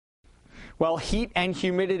Well, heat and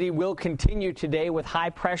humidity will continue today with high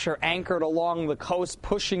pressure anchored along the coast,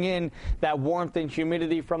 pushing in that warmth and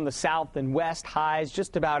humidity from the south and west. Highs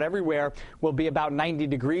just about everywhere will be about 90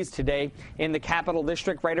 degrees today. In the Capital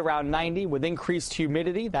District, right around 90 with increased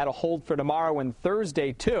humidity. That'll hold for tomorrow and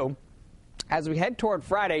Thursday, too. As we head toward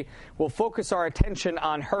Friday, we'll focus our attention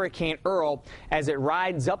on Hurricane Earl as it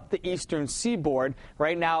rides up the eastern seaboard.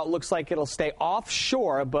 Right now, it looks like it'll stay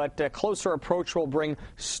offshore, but a closer approach will bring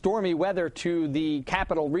stormy weather to the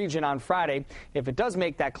capital region on Friday if it does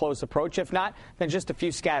make that close approach. If not, then just a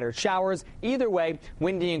few scattered showers. Either way,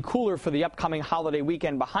 windy and cooler for the upcoming holiday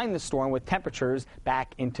weekend behind the storm with temperatures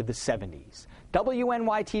back into the 70s.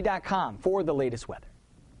 WNYT.com for the latest weather.